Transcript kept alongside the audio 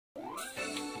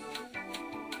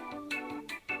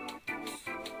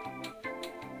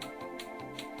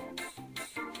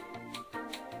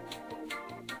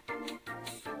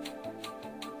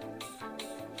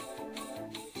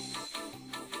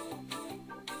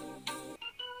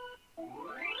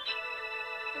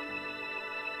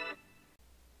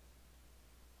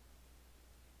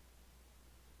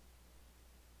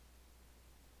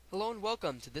Hello and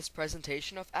welcome to this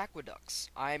presentation of aqueducts.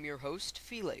 I am your host,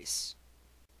 Philace.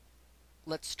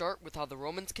 Let's start with how the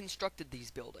Romans constructed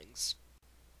these buildings.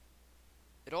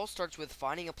 It all starts with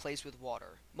finding a place with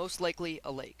water, most likely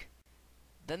a lake.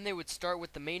 Then they would start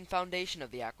with the main foundation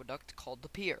of the aqueduct called the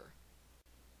pier.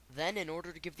 Then, in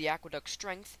order to give the aqueduct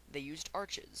strength, they used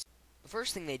arches. The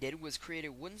first thing they did was create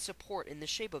a wooden support in the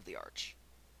shape of the arch.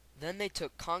 Then they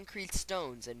took concrete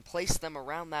stones and placed them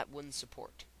around that wooden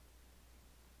support.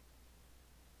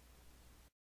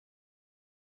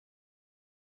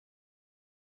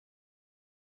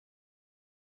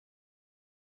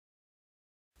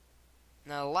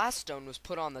 Now, the last stone was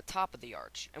put on the top of the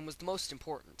arch, and was the most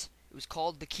important. It was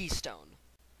called the keystone.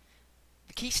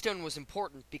 The keystone was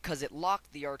important because it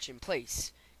locked the arch in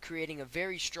place, creating a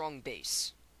very strong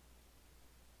base.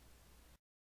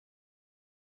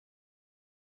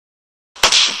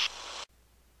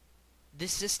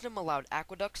 This system allowed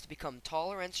aqueducts to become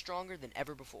taller and stronger than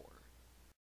ever before.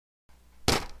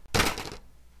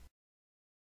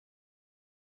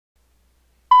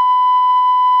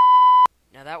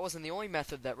 Now, that wasn't the only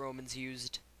method that Romans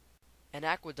used. An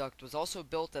aqueduct was also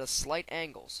built at a slight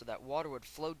angle so that water would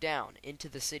flow down into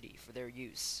the city for their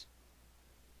use.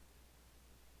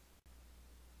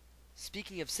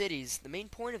 Speaking of cities, the main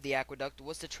point of the aqueduct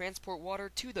was to transport water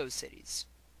to those cities,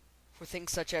 for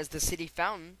things such as the city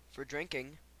fountain for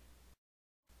drinking,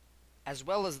 as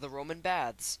well as the Roman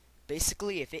baths.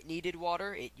 Basically, if it needed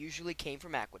water, it usually came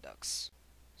from aqueducts.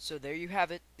 So there you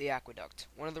have it, the aqueduct,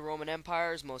 one of the Roman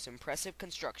Empire's most impressive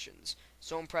constructions.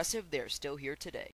 So impressive, they are still here today.